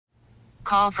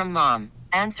Call from mom.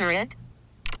 Answer it.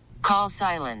 Call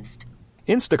silenced.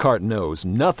 Instacart knows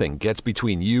nothing gets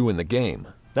between you and the game.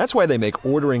 That's why they make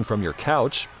ordering from your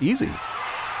couch easy.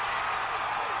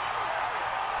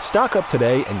 Stock up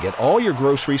today and get all your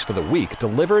groceries for the week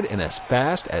delivered in as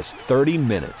fast as 30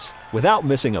 minutes without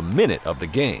missing a minute of the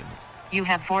game. You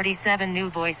have 47 new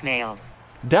voicemails.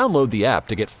 Download the app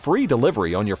to get free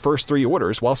delivery on your first 3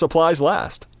 orders while supplies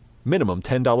last. Minimum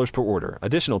 $10 per order.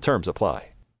 Additional terms apply.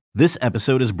 This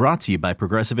episode is brought to you by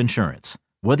Progressive Insurance.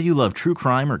 Whether you love true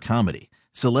crime or comedy,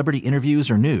 celebrity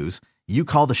interviews or news, you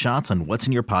call the shots on what's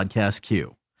in your podcast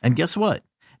queue. And guess what?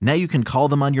 Now you can call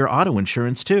them on your auto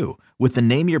insurance too with the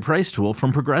Name Your Price tool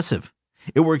from Progressive.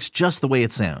 It works just the way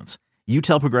it sounds. You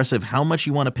tell Progressive how much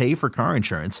you want to pay for car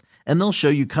insurance, and they'll show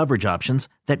you coverage options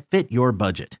that fit your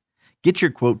budget. Get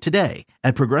your quote today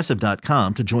at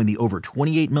Progressive.com to join the over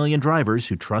 28 million drivers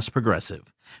who trust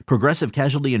Progressive. Progressive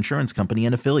Casualty Insurance Company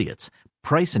and Affiliates.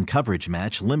 Price and coverage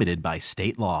match limited by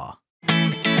state law. Do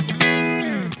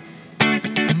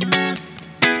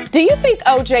you think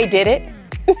OJ did it?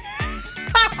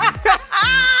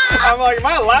 I'm like, am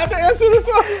I allowed to answer this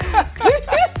one? Do you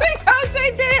think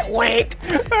OJ did it? Wink.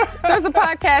 There's a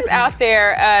podcast out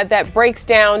there that breaks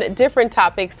down different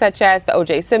topics such as the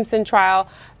OJ Simpson trial,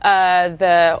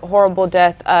 the horrible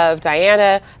death of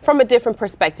Diana from a different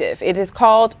perspective. It is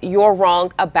called You're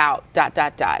Wrong About ...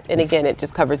 And again, it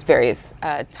just covers various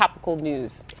topical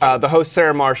news. The host,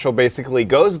 Sarah Marshall, basically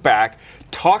goes back,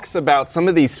 talks about some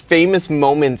of these famous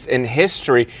moments in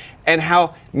history and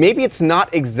how maybe it's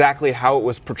not exactly how it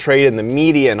was portrayed in the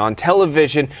media and on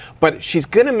television, but she's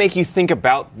going to make you think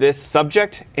about this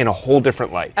subject in a whole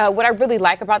different light. What I really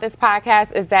like about this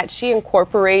podcast is that she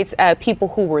incorporates people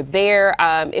who were there.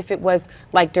 If it was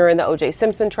like during the O.J.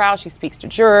 Simpson trial, she speaks to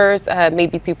jurors,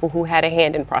 maybe people who had a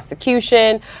hand in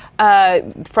prosecution.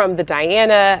 From the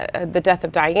death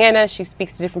of Diana, she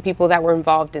speaks to different people that were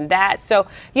involved in that. So,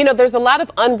 there's a lot of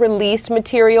unreleased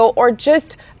material or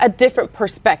just a different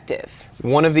perspective.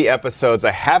 One of the episodes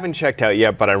I haven't checked out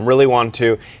yet, but I really want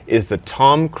to, is the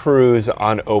Tom Cruise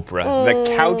on Oprah,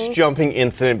 the couch jumping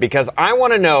incident, because I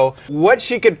want to know what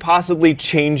she could possibly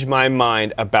change my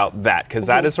mind about that, because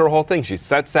that is her whole thing. She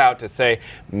sets out to say,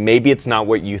 maybe it's not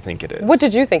what you think it is. What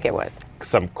did you think it was?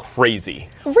 Some crazy.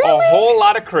 Really? A whole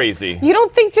lot of crazy. You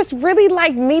don't think just really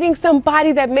like meeting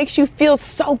somebody that makes you feel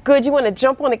so good you want to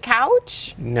jump on a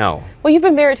couch? No. Well, you've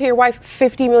been married to your wife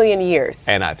 50 million years.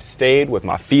 And I've stayed with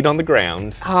my feet on the ground.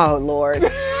 Oh, Lord.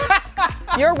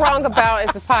 You're Wrong About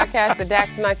is the podcast that Dax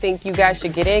and I think you guys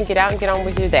should get in, get out, and get on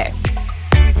with your day.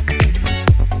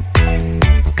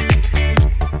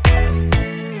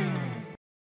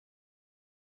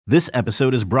 This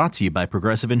episode is brought to you by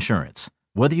Progressive Insurance.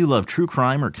 Whether you love true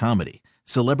crime or comedy,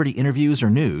 celebrity interviews or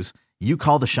news, you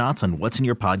call the shots on what's in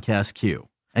your podcast queue.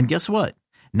 And guess what?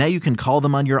 Now you can call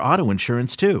them on your auto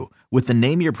insurance too with the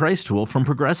Name Your Price tool from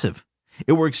Progressive.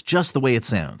 It works just the way it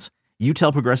sounds. You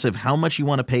tell Progressive how much you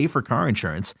want to pay for car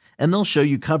insurance, and they'll show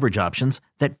you coverage options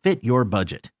that fit your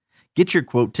budget. Get your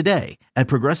quote today at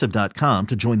Progressive.com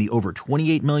to join the over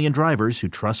 28 million drivers who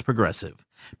trust Progressive.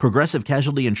 Progressive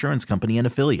Casualty Insurance Company and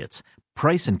Affiliates.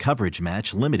 Price and coverage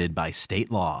match limited by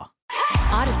state law.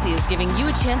 Odyssey is giving you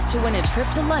a chance to win a trip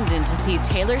to London to see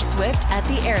Taylor Swift at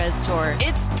the Eras Tour.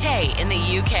 It's Tay in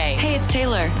the UK. Hey, it's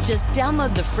Taylor. Just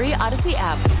download the free Odyssey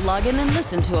app, log in and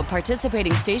listen to a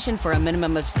participating station for a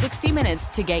minimum of 60 minutes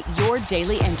to get your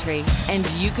daily entry. And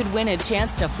you could win a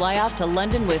chance to fly off to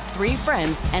London with 3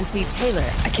 friends and see Taylor.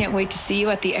 I can't wait to see you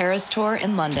at the Eras Tour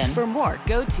in London. For more,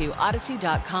 go to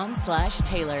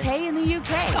odyssey.com/Taylor. Tay in the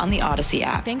UK. It's on the Odyssey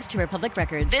app. Thanks to Republic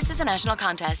Records. This is a national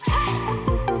contest.